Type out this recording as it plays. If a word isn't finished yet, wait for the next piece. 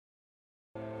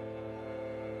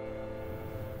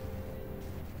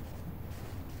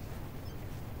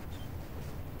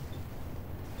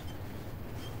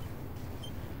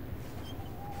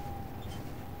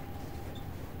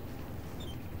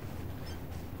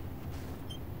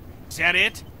Is that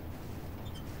it?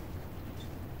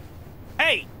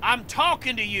 Hey, I'm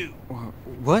talking to you!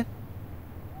 What?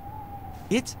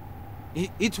 It's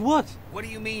what? What do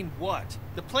you mean, what?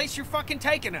 The place you're fucking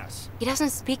taking us. He doesn't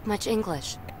speak much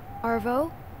English.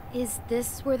 Arvo, is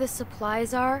this where the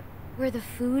supplies are? Where the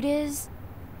food is?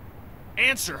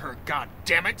 Answer her,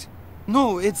 goddammit!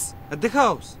 No, it's at the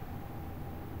house.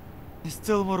 There's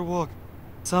still more walk.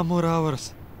 Some more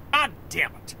hours. God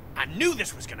damn it! I knew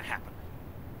this was gonna happen.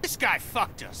 This guy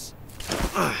fucked us.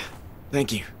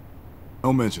 Thank you.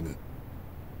 Don't mention it.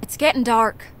 It's getting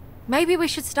dark. Maybe we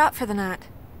should stop for the night.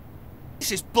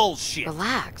 This is bullshit.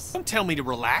 Relax. Don't tell me to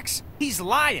relax. He's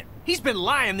lying. He's been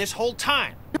lying this whole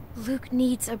time. Luke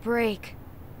needs a break.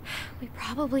 We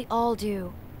probably all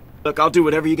do. Look, I'll do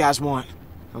whatever you guys want,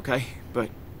 okay?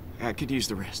 But I could use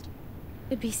the rest.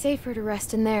 It'd be safer to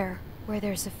rest in there, where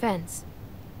there's a fence.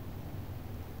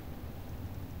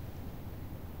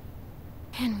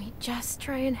 Can we just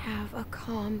try and have a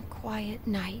calm, quiet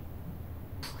night?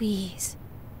 Please.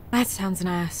 That sounds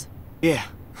nice. Yeah.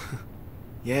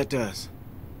 Yeah, it does.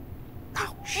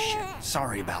 Oh, shit.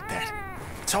 Sorry about that.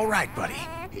 It's all right, buddy.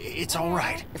 It's all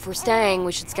right. If we're staying,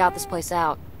 we should scout this place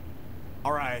out.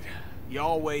 All right.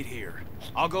 Y'all wait here.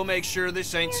 I'll go make sure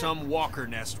this ain't some walker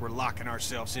nest we're locking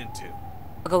ourselves into.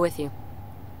 I'll go with you.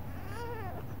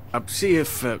 See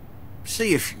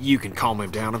if you can calm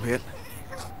him down a bit.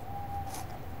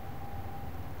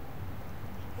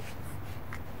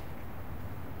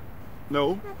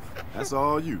 No, that's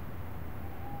all you.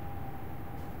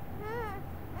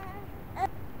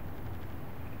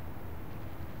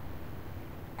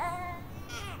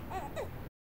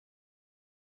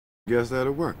 Guess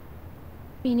that'll work.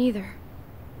 Me neither.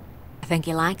 I think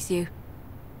he likes you.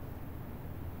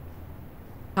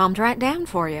 Calmed right down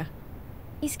for you.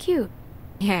 He's cute.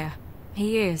 Yeah,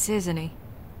 he is, isn't he?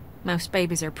 Most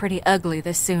babies are pretty ugly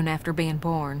this soon after being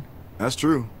born. That's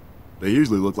true. They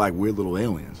usually look like weird little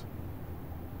aliens.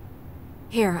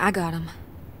 Here, I got him.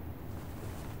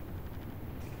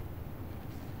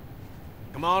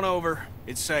 Come on over.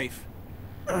 It's safe.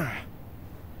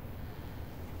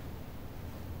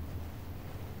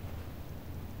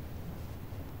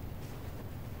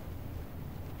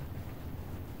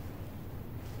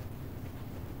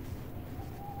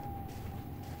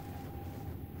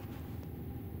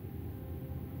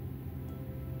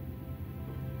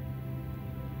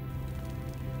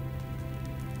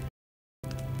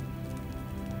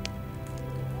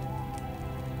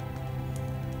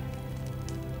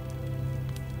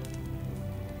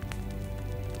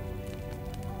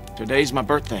 Today's my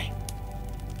birthday.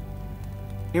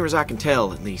 Near as I can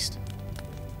tell, at least.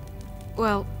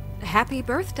 Well, happy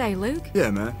birthday, Luke.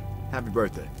 Yeah, man. Happy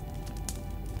birthday.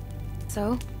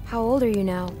 So, how old are you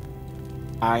now?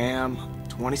 I am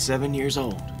 27 years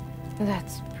old.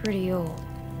 That's pretty old.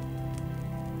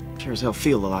 Sure as hell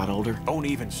feel a lot older. Don't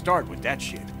even start with that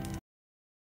shit.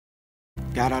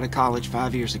 Got out of college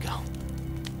 5 years ago.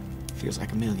 Feels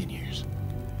like a million years.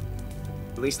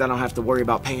 At least I don't have to worry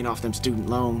about paying off them student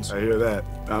loans. I hear that.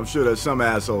 I'm sure there's some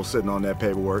asshole sitting on that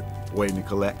paperwork, waiting to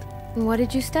collect. And what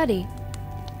did you study?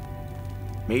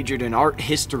 Majored in art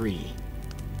history.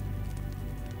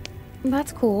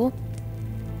 That's cool.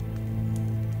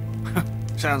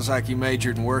 Sounds like you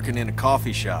majored in working in a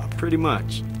coffee shop. Pretty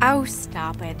much. Oh,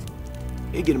 stop it.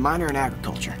 You get a minor in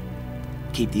agriculture.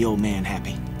 Keep the old man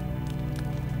happy.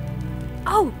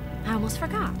 Oh, I almost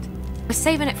forgot. I was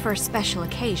saving it for a special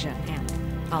occasion, and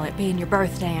all it being your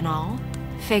birthday and all,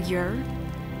 figure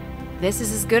this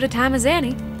is as good a time as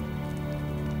any.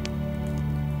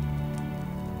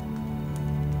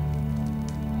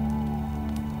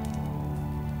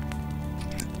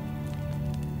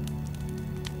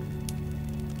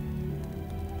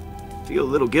 Feel a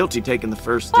little guilty taking the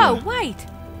first. Whoa, wait!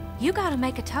 You gotta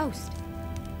make a toast.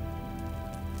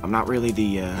 I'm not really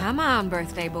the. Come on,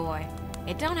 birthday boy.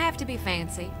 It don't have to be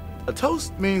fancy. A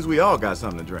toast means we all got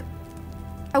something to drink.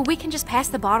 Oh, we can just pass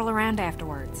the bottle around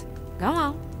afterwards. Go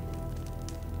on.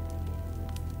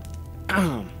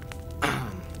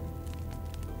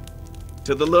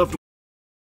 To the loved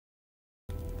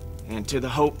and to the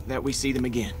hope that we see them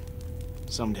again.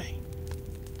 Someday.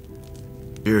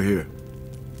 Here, here.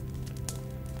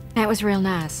 That was real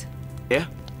nice. Yeah?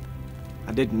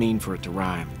 I didn't mean for it to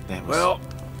rhyme. That was... Well,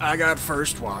 I got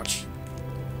first watch.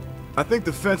 I think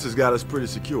the fence has got us pretty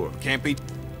secure. Can't be...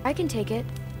 I can take it.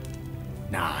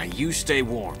 Nah, you stay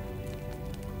warm.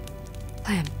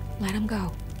 Clem, let him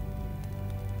go.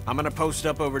 I'm gonna post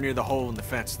up over near the hole in the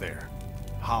fence there.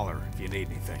 Holler if you need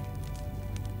anything.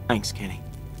 Thanks, Kenny.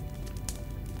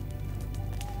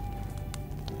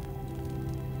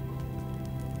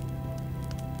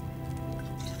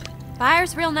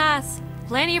 Fire's real nice.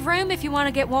 Plenty of room if you want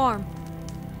to get warm.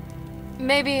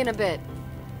 Maybe in a bit.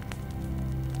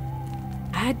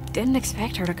 I didn't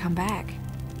expect her to come back.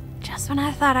 Just when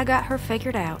I thought I got her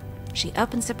figured out, she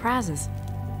up and surprises.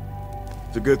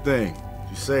 It's a good thing.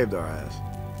 You saved our ass.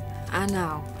 I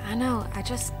know. I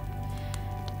just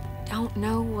don't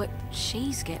know what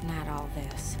she's getting at all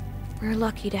this. We're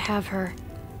lucky to have her.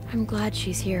 I'm glad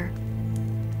she's here.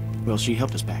 Well, she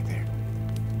helped us back there.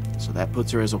 So that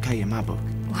puts her as okay in my book.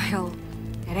 Well,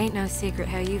 it ain't no secret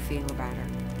how you feel about her.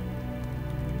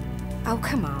 Oh,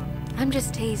 come on. I'm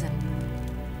just teasing.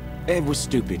 It was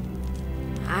stupid.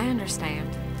 I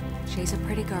understand. She's a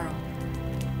pretty girl.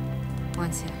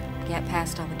 Once you get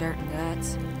past all the dirt and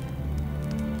guts.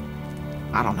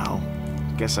 I don't know.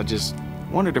 Guess I just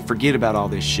wanted to forget about all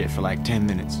this shit for like 10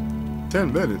 minutes.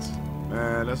 10 minutes?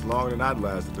 Man, that's longer than I'd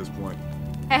last at this point.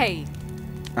 Hey,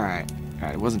 Alright,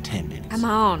 it wasn't 10 minutes. come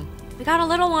on. We got a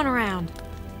little one around.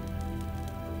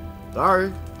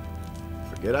 Sorry.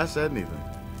 Forget I said anything.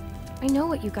 I know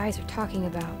what you guys are talking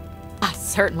about. I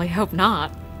certainly hope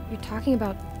not. You're talking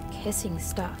about kissing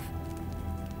stuff.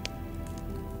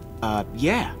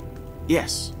 Yeah.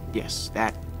 Yes,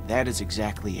 that is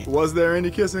exactly it. Was there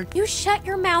any kissing? You shut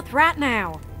your mouth right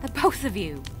now. The both of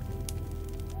you.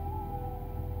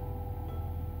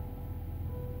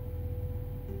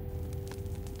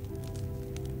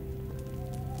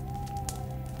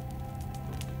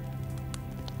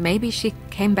 Maybe she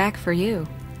came back for you.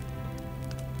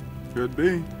 Could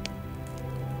be.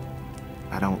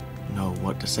 I don't know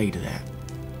what to say to that.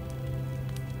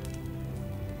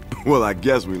 Well, I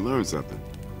guess we learned something.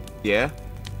 Yeah?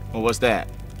 Well, what's that?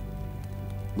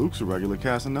 Luke's a regular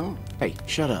Casanova. Hey,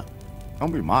 shut up.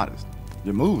 Don't be modest.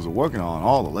 Your moves are working on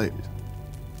all the ladies.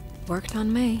 Worked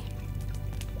on me.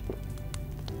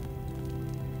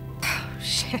 Oh,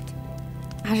 shit.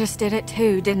 I just did it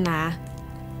too, didn't I?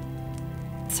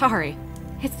 Sorry.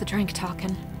 It's the drink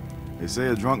talking. They say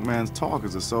a drunk man's talk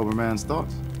is a sober man's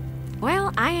thoughts.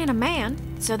 Well, I ain't a man,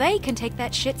 so they can take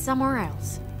that shit somewhere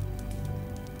else.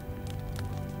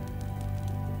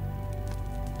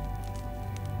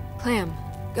 Clem,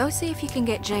 go see if you can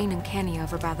get Jane and Kenny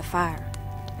over by the fire.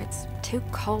 It's too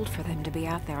cold for them to be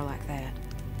out there like that.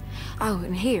 Oh,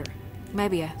 and here,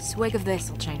 maybe a swig of this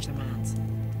will change their minds.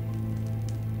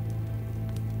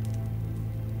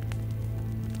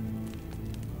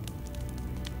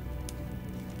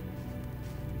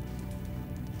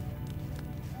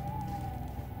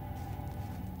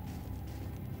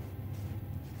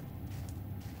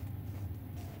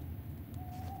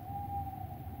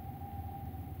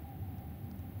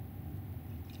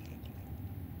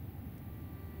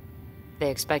 They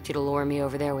expect you to lure me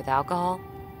over there with alcohol?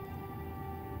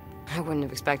 I wouldn't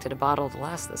have expected a bottle to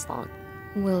last this long.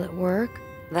 Will it work?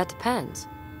 That depends.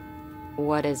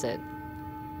 What is it?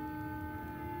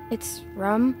 It's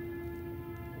rum?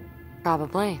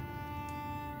 Probably.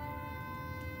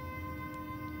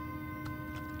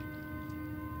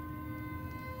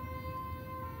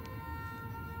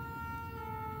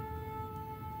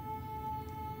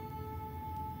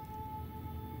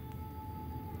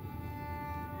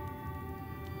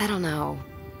 I don't know.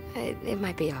 It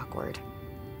might be awkward.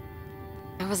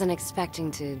 I wasn't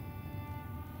expecting to,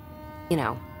 you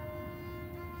know,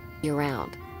 be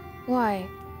around. Why?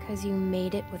 'Cause you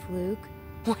made it with Luke?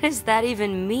 What does that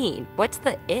even mean? What's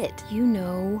the it? You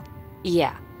know.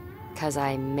 Yeah, 'cause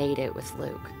I made it with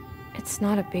Luke. It's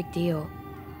not a big deal.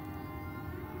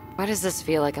 Why does this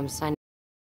feel like I'm signing?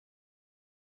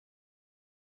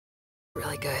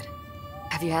 Really good.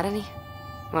 Have you had any?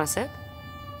 Want a sip?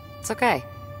 It's okay.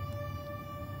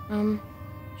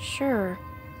 Sure.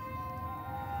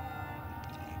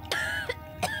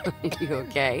 You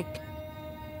okay?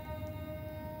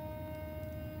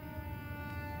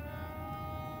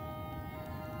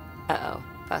 Uh-oh,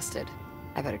 busted.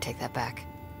 I better take that back.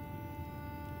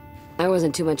 I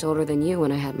wasn't too much older than you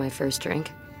when I had my first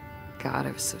drink. God,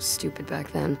 I was so stupid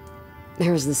back then.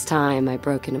 There was this time I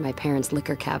broke into my parents'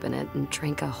 liquor cabinet and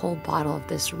drank a whole bottle of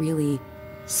this really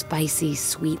spicy,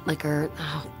 sweet liquor.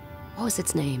 Oh, what was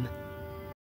its name?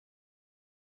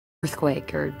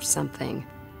 Earthquake or something.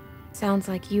 Sounds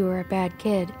like you were a bad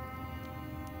kid.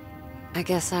 I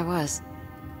guess I was.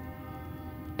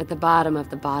 At the bottom of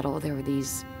the bottle, there were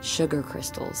these sugar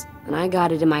crystals, and I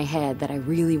got it in my head that I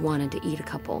really wanted to eat a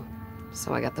couple.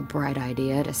 So I got the bright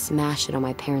idea to smash it on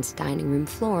my parents' dining room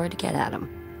floor to get at them.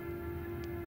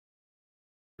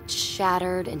 It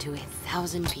shattered into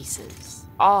 1,000 pieces,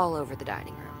 all over the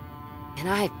dining room. And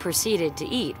I proceeded to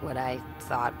eat what I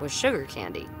thought was sugar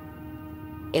candy.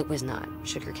 It was not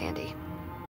sugar candy.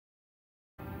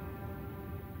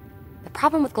 The The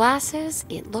problem with glass is,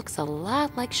 it looks a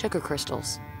lot like sugar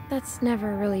crystals. That's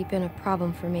never really been a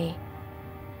problem for me.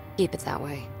 Keep it that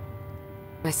way.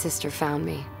 My sister found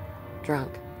me,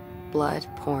 drunk, blood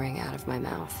pouring out of my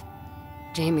mouth.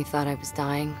 Jamie thought I was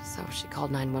dying, so she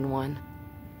called 911.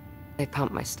 They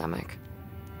pumped my stomach.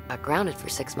 Got grounded for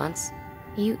 6 months.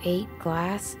 You ate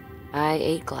glass? I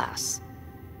ate glass.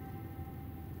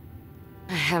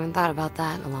 I haven't thought about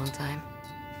that in a long time.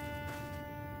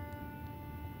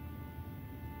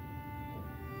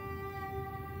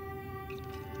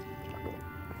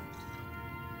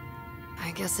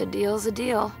 I guess a deal's a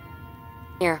deal.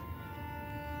 Here.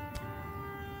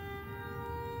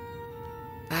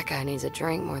 That guy needs a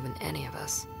drink more than any of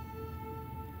us.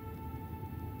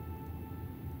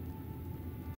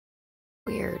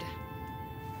 Weird.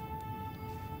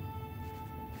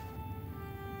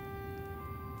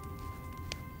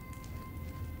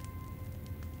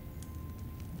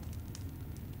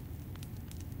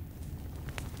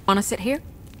 Want to sit here?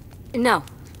 No,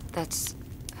 that's...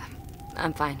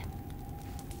 I'm fine.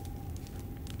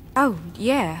 Oh,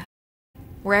 yeah.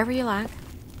 Wherever you like.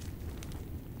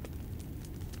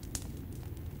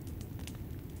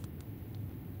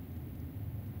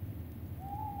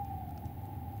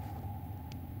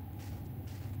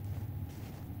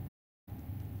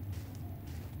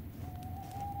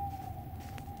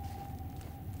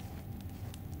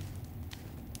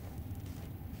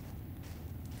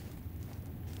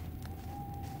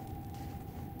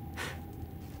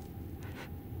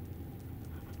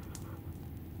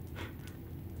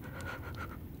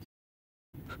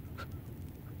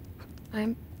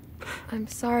 I'm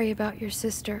sorry about your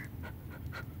sister.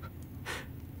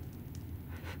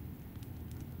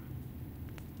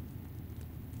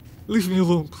 Leave me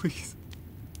alone, please.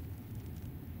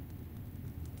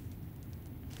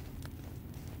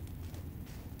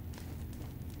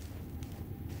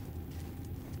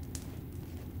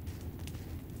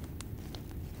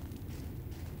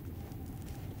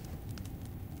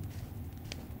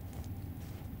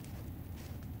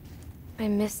 I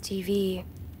miss TV.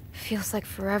 Feels like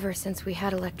forever since we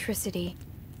had electricity.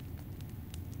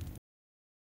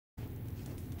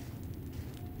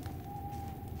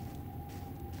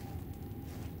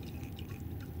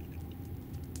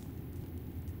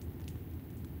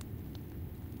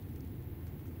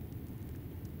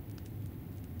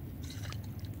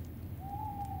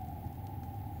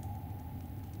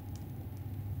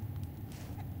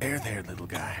 There, little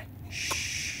guy.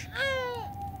 Shh.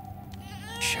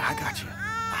 Shh, I got you.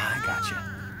 I got you.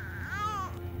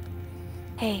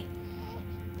 Hey,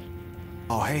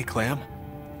 Oh, hey, Clem.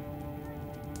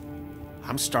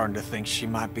 I'm starting to think she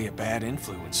might be a bad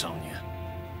influence on you.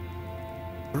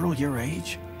 Girl your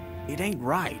age? It ain't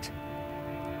right.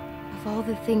 of all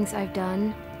the things I've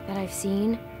done, that I've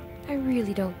seen, I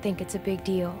really don't think it's a big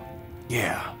deal.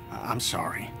 Yeah, I'm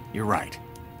sorry. You're right.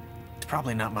 It's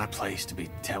probably not my place to be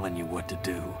telling you what to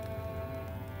do.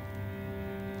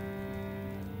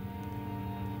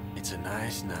 It's a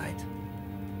nice night.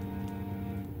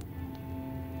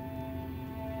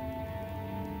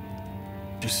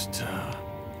 Just,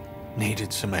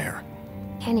 needed some air.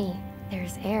 Kenny,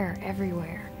 there's air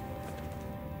everywhere.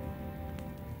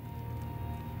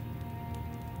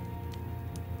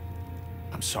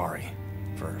 I'm sorry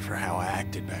for how I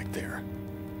acted back there.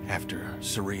 After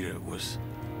Sarita was...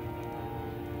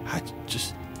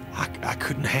 I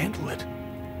couldn't handle it.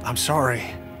 I'm sorry.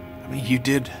 I mean, you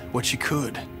did what you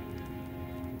could.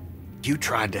 You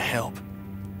tried to help,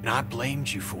 and I blamed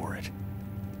you for it.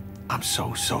 I'm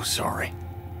so sorry.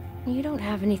 You don't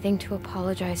have anything to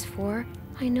apologize for.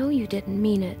 I know you didn't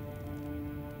mean it.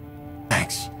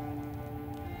 Thanks.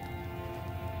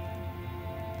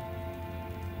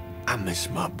 I miss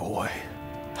my boy.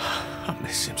 I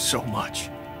miss him so much.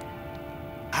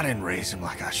 I didn't raise him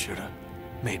like I should've.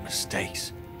 Made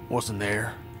mistakes. Wasn't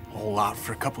there a whole lot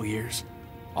for a couple years.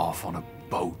 Off on a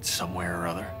boat somewhere or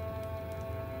other.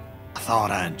 I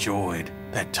thought I enjoyed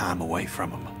that time away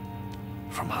from him.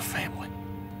 From my family.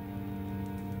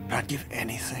 But I'd give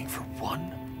anything for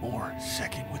one more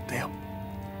second with them.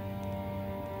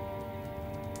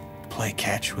 Play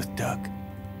catch with Duck.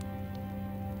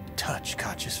 Touch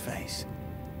Katjaa's face.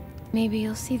 Maybe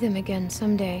you'll see them again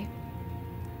someday.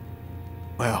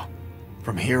 Well,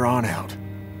 from here on out,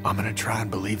 I'm gonna try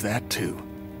and believe that too.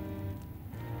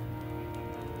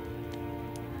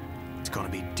 It's gonna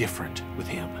be different with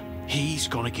him. He's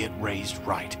gonna get raised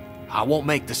right. I won't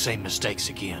make the same mistakes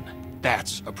again.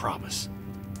 That's a promise.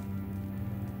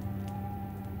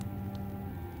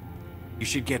 You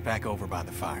should get back over by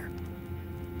the fire.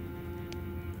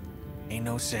 Ain't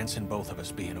no sense in both of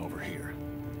us being over here.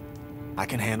 I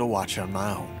can handle watch on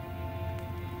my own.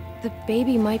 The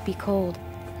baby might be cold.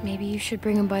 Maybe you should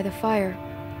bring him by the fire.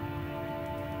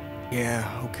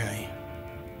 Yeah, okay.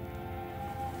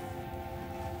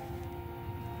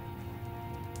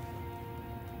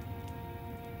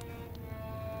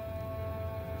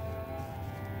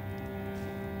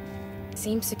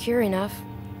 Seems secure enough.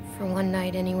 For one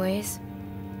night anyways.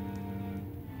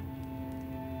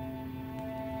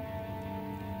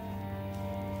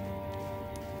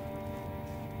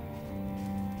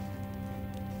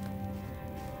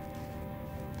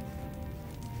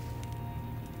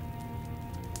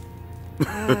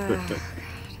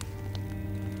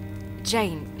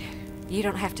 Jane, you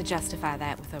don't have to justify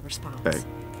that with a response. Hey,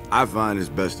 I find it's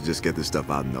best to just get this stuff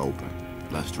out in the open.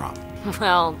 Less drama.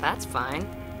 Well, that's fine.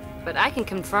 But I can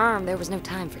confirm there was no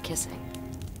time for kissing.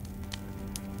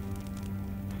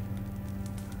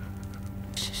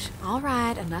 Shh. All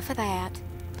right, enough of that.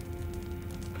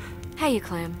 Hey, you,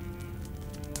 Clem.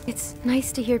 It's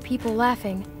nice to hear people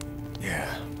laughing.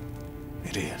 Yeah,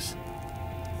 it is.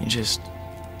 You just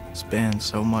spend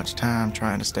so much time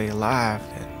trying to stay alive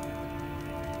that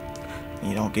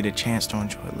you don't get a chance to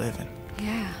enjoy living.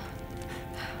 Yeah.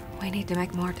 We need to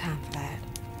make more time for that.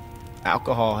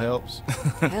 Alcohol helps.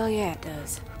 Hell yeah, it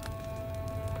does.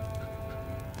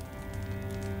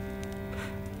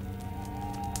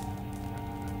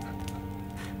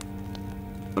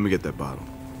 Let me get that bottle.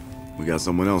 We got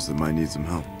someone else that might need some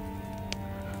help.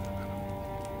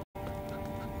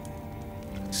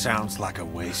 Sounds like a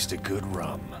waste of good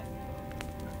rum.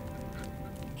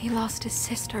 He lost his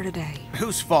sister today.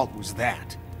 Whose fault was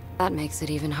that? That makes it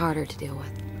even harder to deal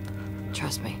with.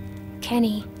 Trust me.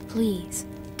 Kenny, please,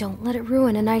 don't let it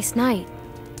ruin a nice night.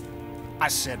 I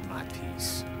said my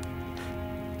piece.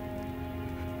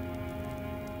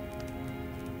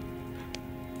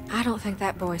 I don't think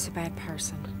that boy's a bad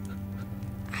person.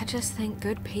 I just think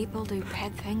good people do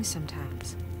bad things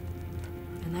sometimes.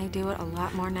 And they do it a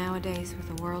lot more nowadays with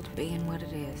the world being what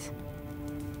it is.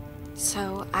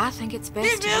 So, I think it's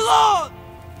best Leave me alone!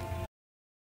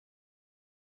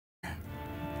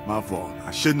 My fault.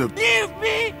 I shouldn't have... Leave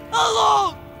me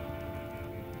alone!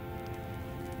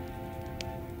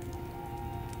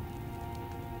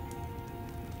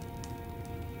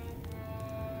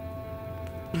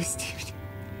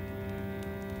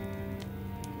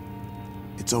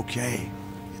 It's okay.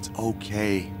 It's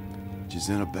okay. She's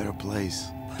in a better place.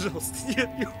 Пожалуйста, нет,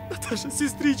 Наташа,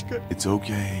 сестричка. It's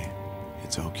okay.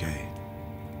 It's okay.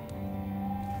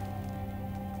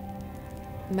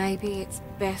 Maybe it's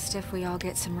best if we all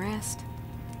get some rest.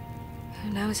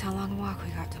 Who knows how long a walk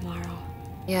we got tomorrow.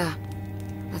 Yeah,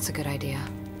 that's a good idea.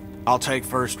 I'll take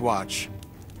first watch.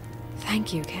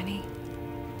 Thank you, Kenny.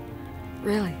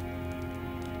 Really.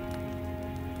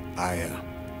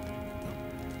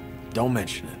 Don't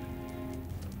mention it.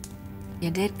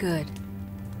 You did good.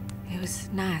 It was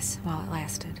nice while it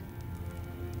lasted.